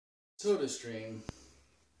SodaStream,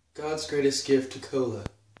 God's greatest gift to cola.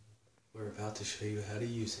 We're about to show you how to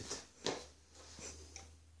use it.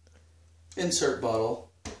 Insert bottle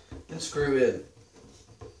and screw in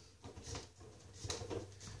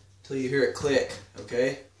till you hear it click,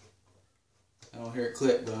 okay? I don't hear it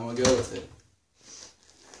click, but I'm going to go with it.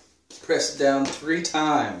 Press it down 3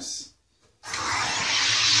 times. I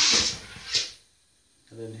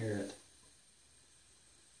didn't hear it.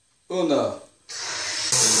 1, 2, 3.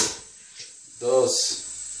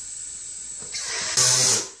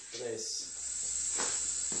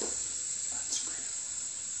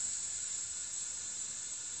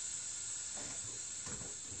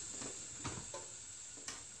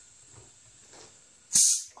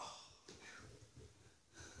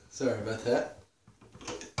 Sorry about that.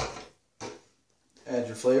 Add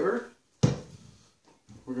your flavor.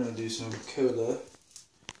 We're going to do some cola.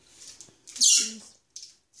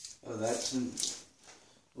 Oh, that's in.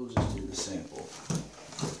 We'll just do the sample.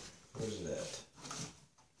 Where's it at?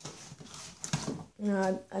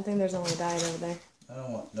 No, I think there's only Diet over there. I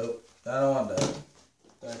don't want. Nope. I don't want that.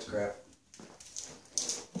 That's crap.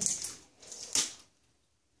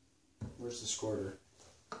 Where's the squirter?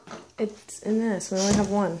 It's in this. We only have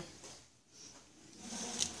one.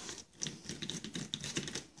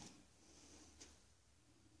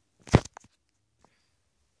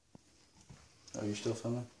 Oh, you're still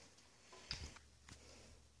filming?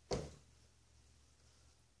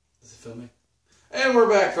 Is it filming? And we're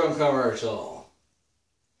back from commercial.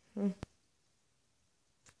 We're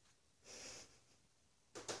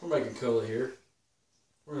making cola here.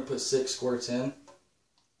 We're going to put 6 squirts in.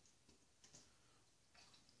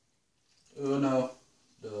 1,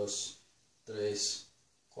 2, 3,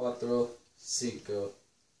 4, 5,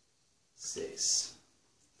 6.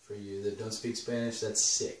 For you that don't speak Spanish, that's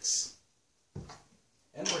 6.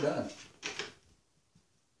 And we're done.